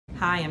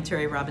Hi, I'm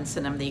Teri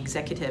Robinson. I'm the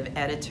executive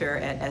editor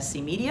at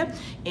SC Media,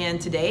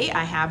 and today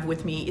I have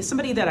with me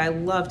somebody that I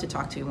love to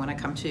talk to when I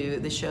come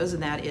to the shows,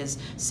 and that is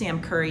Sam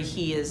Curry.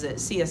 He is a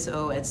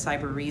CSO at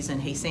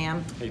Cybereason. Hey,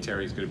 Sam. Hey,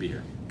 Teri. It's good to be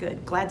here.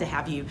 Good. Glad to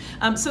have you.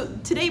 So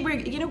today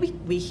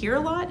we hear a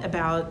lot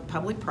about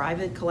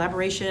public-private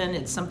collaboration.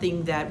 It's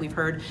something that we've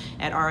heard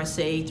at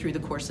RSA through the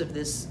course of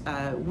this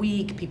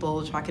week.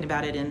 People talking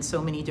about it in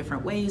so many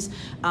different ways.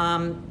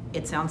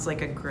 It sounds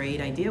like a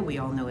great idea. We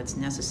all know it's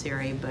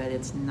necessary, but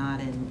it's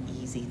not an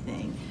easy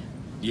thing.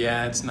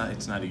 Yeah, it's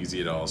not easy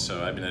at all.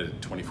 So I've been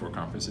at 24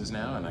 conferences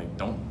now, and I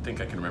don't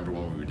think I can remember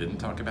when we didn't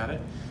talk about it.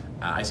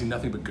 I see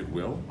nothing but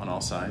goodwill on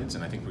all sides,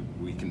 and I think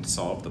we can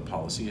solve the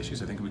policy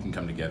issues. I think we can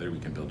come together, we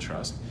can build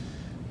trust,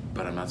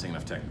 but I'm not seeing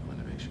enough technical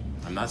innovation.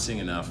 I'm not seeing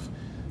enough,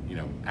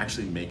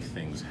 actually make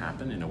things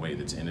happen in a way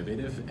that's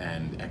innovative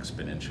and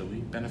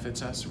exponentially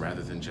benefits us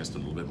rather than just a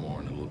little bit more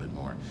and a little bit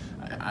more.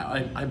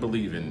 I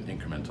believe in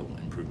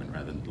incremental improvement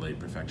rather than delayed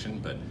perfection,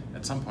 but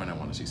at some point I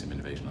want to see some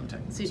innovation on the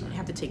technical side. So you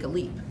have to take a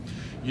leap.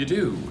 You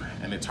do,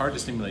 and it's hard to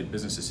stimulate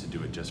businesses to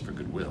do it just for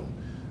goodwill.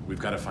 We've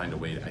got to find a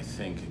way, I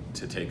think,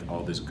 to take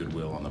all this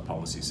goodwill on the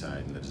policy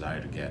side and the desire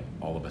to get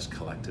all of us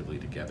collectively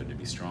together to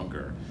be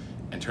stronger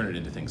and turn it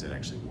into things that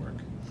actually work.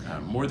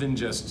 More than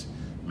just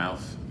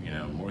mouth,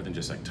 more than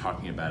just like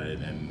talking about it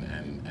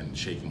and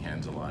shaking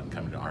hands a lot and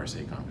coming to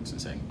RSA conference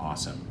and saying,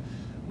 awesome.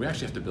 We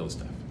actually have to build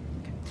stuff.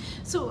 Okay.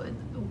 So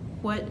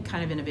what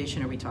kind of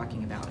innovation are we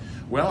talking about?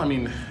 Well, I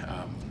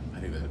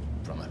think that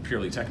from a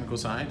purely technical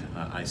side,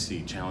 I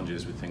see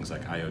challenges with things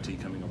like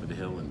IoT coming over the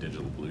hill and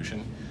digital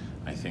pollution.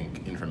 I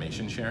think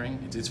information sharing,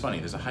 it's funny,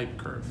 there's a hype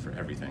curve for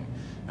everything.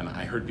 And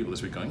I heard people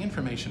this week going,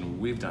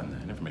 we've done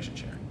that, information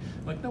sharing.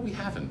 I'm like, no, we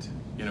haven't.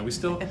 We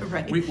still,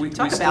 right.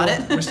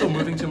 We're still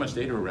moving too much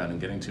data around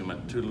and getting too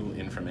little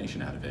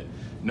information out of it.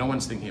 No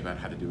one's thinking about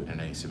how to do it in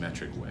a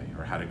symmetric way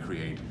or how to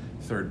create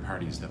third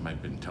parties that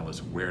might tell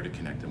us where to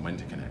connect and when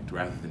to connect,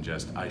 rather than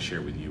just I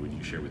share with you and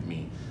you share with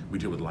me. We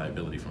deal with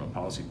liability from a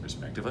policy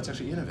perspective. Let's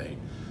actually innovate.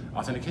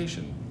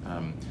 Authentication.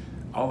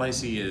 All I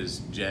see is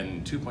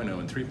Gen 2.0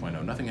 and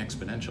 3.0, nothing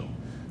exponential.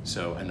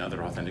 So another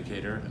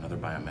authenticator, another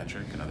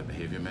biometric, another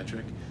behavior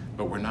metric,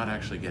 but we're not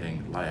actually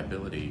getting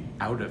liability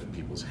out of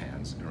people's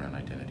hands around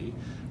identity.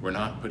 We're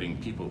not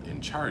putting people in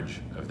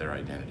charge of their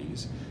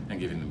identities and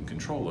giving them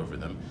control over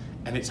them,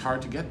 and it's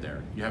hard to get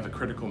there. You have a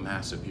critical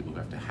mass of people who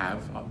have to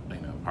have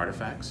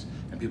artifacts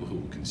and people who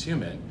will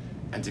consume it,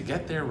 and to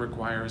get there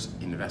requires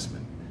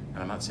investment.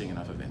 And I'm not seeing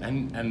enough of it.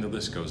 And the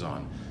list goes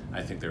on.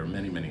 I think there are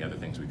many, many other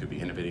things we could be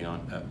innovating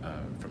on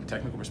from a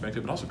technical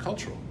perspective, but also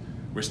cultural.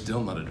 We're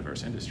still not a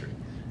diverse industry,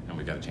 and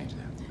we've got to change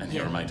that. And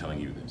here am I telling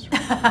you this.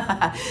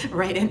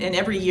 Right, and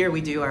every year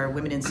we do our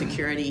Women in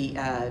Security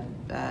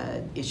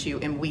issue,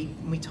 and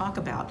we talk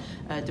about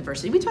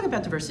diversity. We talk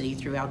about diversity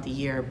throughout the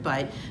year,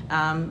 but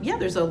yeah,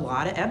 there's a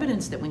lot of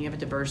evidence that when you have a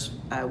diverse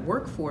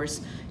workforce,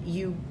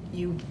 you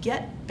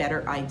get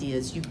better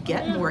ideas, you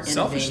get more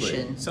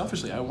innovation.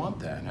 Selfishly, I want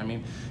that.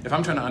 If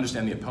I'm trying to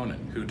understand the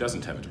opponent who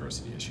doesn't have a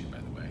diversity issue, by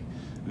the way,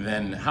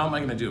 then how am I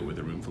going to do it with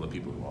a room full of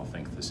people who all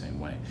think the same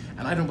way?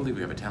 And I don't believe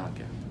we have a talent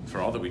gap. For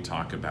all that we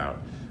talk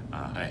about,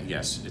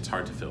 yes, it's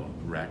hard to fill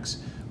recs.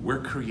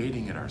 We're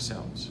creating it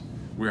ourselves.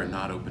 We are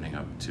not opening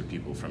up to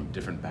people from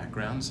different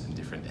backgrounds and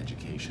different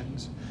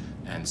educations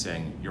and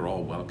saying, you're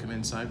all welcome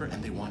in cyber,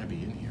 and they want to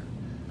be in here.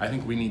 I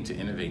think we need to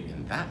innovate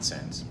in that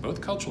sense,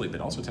 both culturally,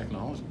 but also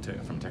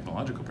from a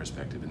technological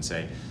perspective, and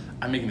say,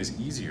 I'm making this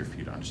easier for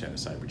you to understand the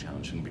cyber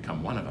challenge and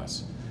become one of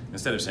us,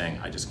 instead of saying,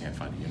 I just can't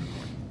find a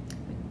unicorn.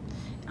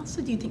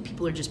 Also, do you think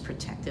people are just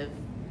protective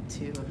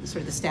to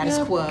sort of the status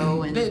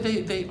quo? And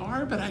they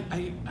are, but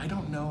I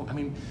don't know.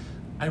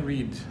 I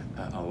read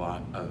a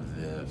lot of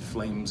the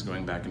flames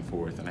going back and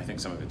forth, and I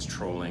think some of it's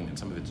trolling and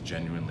some of it's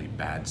genuinely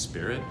bad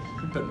spirit.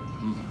 But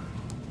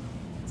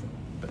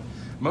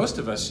most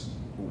of us,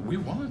 we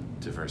want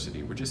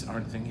diversity. We just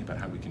aren't thinking about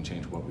how we can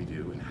change what we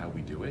do and how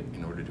we do it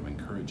in order to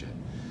encourage it.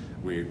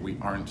 We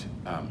aren't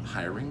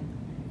hiring.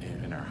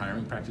 In our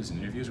hiring practice and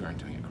interviews, we aren't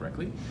doing it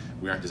correctly.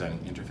 We aren't designing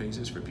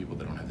interfaces for people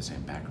that don't have the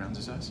same backgrounds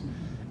as us.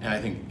 And I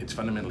think it's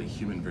fundamentally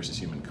human versus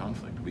human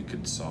conflict. We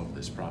could solve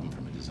this problem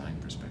from a design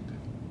perspective.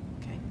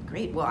 Okay,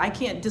 great. Well, I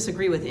can't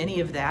disagree with any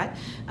of that.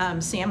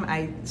 Sam,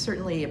 I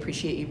certainly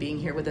appreciate you being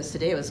here with us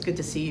today. It was good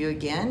to see you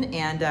again.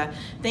 And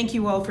thank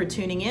you all for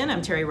tuning in.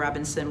 I'm Teri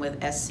Robinson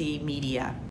with SC Media.